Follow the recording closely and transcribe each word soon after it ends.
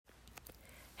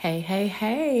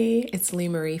Hey, it's Lee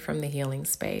Marie from the Healing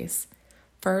Space.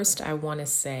 First, I want to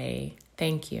say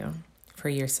thank you for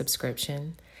your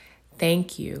subscription.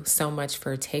 Thank you so much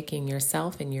for taking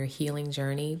yourself and your healing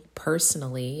journey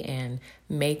personally and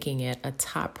making it a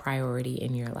top priority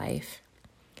in your life.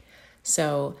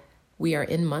 So, we are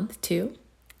in month 2,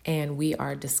 and we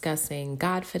are discussing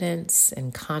Godfidence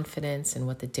and confidence and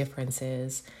what the difference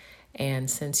is. And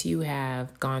since you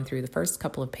have gone through the first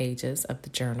couple of pages of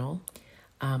the journal,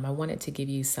 I wanted to give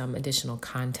you some additional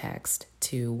context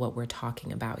to what we're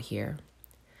talking about here.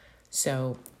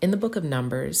 So, in the book of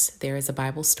Numbers, there is a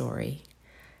Bible story,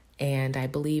 and I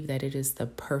believe that it is the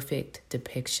perfect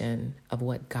depiction of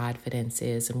what Godfidence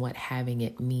is and what having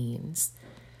it means.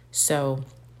 So,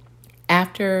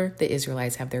 after the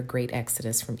Israelites have their great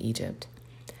exodus from Egypt,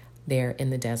 they're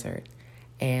in the desert,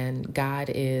 and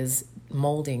God is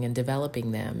molding and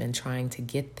developing them and trying to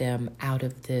get them out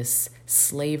of this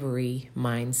slavery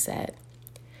mindset.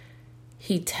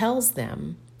 He tells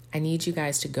them, I need you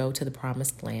guys to go to the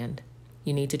promised land.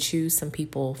 You need to choose some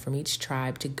people from each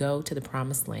tribe to go to the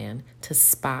promised land to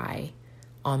spy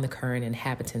on the current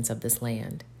inhabitants of this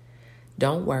land.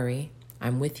 Don't worry,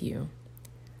 I'm with you.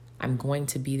 I'm going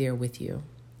to be there with you.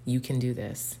 You can do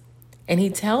this. And he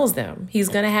tells them he's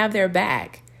going to have their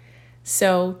back.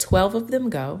 So 12 of them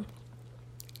go.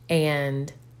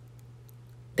 And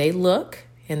they look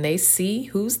and they see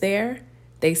who's there.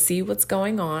 They see what's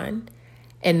going on.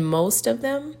 And most of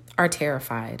them are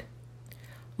terrified.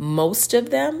 Most of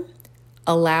them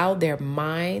allow their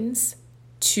minds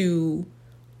to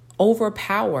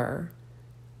overpower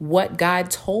what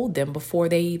God told them before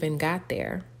they even got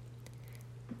there.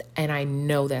 And I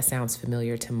know that sounds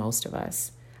familiar to most of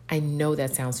us. I know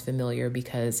that sounds familiar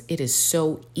because it is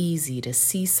so easy to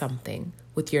see something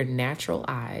with your natural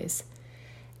eyes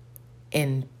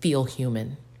and feel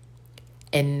human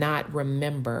and not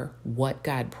remember what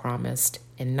God promised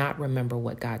and not remember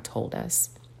what God told us.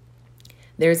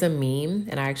 There's a meme,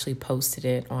 and I actually posted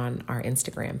it on our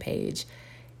Instagram page.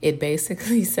 It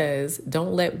basically says,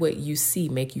 don't let what you see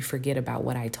make you forget about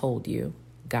what I told you,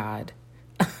 God.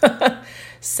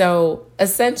 So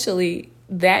essentially,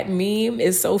 that meme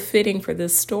is so fitting for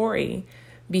this story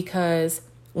because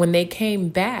when they came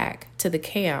back to the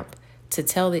camp to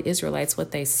tell the Israelites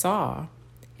what they saw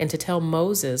and to tell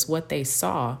Moses what they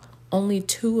saw, only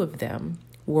 2 of them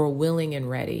were willing and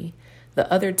ready.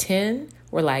 The other 10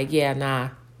 were like, yeah, nah,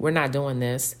 we're not doing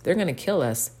this. They're going to kill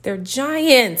us. They're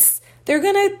giants. They're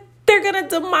going to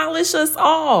demolish us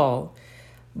all.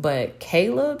 But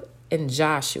Caleb and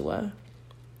Joshua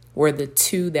were the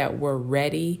 2 that were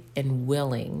ready and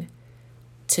willing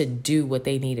to do what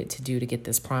they needed to do to get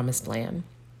this promised land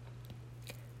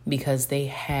because they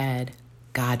had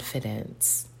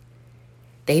Godfidence.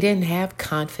 They didn't have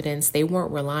confidence. They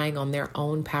weren't relying on their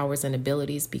own powers and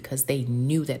abilities because they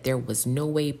knew that there was no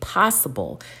way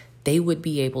possible they would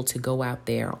be able to go out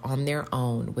there on their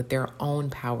own with their own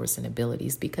powers and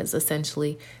abilities because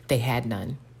essentially they had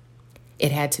none.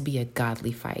 It had to be a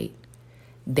godly fight.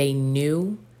 They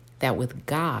knew that with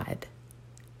God,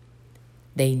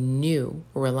 they knew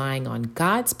relying on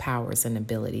God's powers and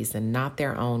abilities and not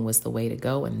their own was the way to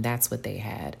go, and that's what they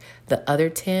had. The other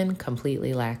 10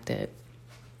 completely lacked it,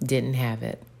 didn't have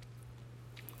it.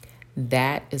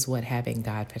 That is what having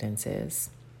Godfidence is.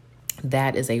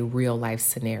 That is a real life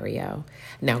scenario.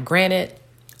 Now, granted,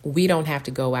 we don't have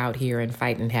to go out here and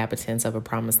fight inhabitants of a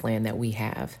promised land that we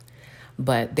have,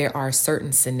 but there are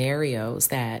certain scenarios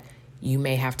that you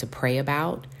may have to pray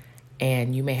about.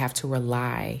 And you may have to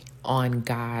rely on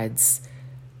God's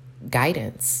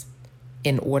guidance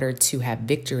in order to have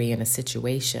victory in a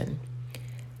situation.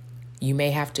 You may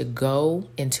have to go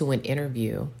into an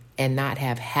interview and not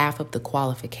have half of the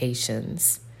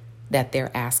qualifications that they're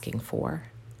asking for.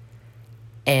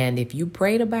 And if you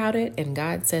prayed about it and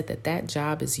God said that that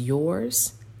job is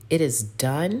yours, it is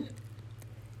done,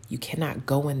 you cannot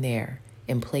go in there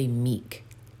and play meek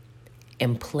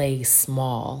and play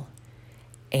small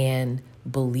and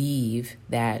believe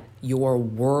that your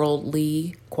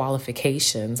worldly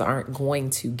qualifications aren't going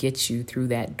to get you through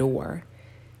that door.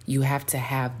 You have to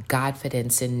have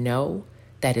Godfidence and know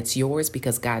that it's yours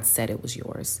because God said it was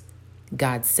yours.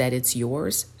 God said it's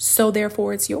yours, so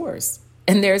therefore it's yours.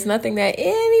 And there's nothing that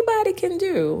anybody can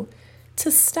do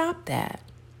to stop that.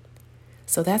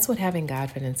 So that's what having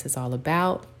Godfidence is all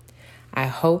about. I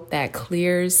hope that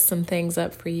clears some things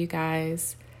up for you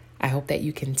guys. I hope that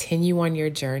you continue on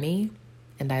your journey,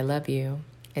 and I love you.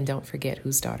 And don't forget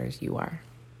whose daughters you are.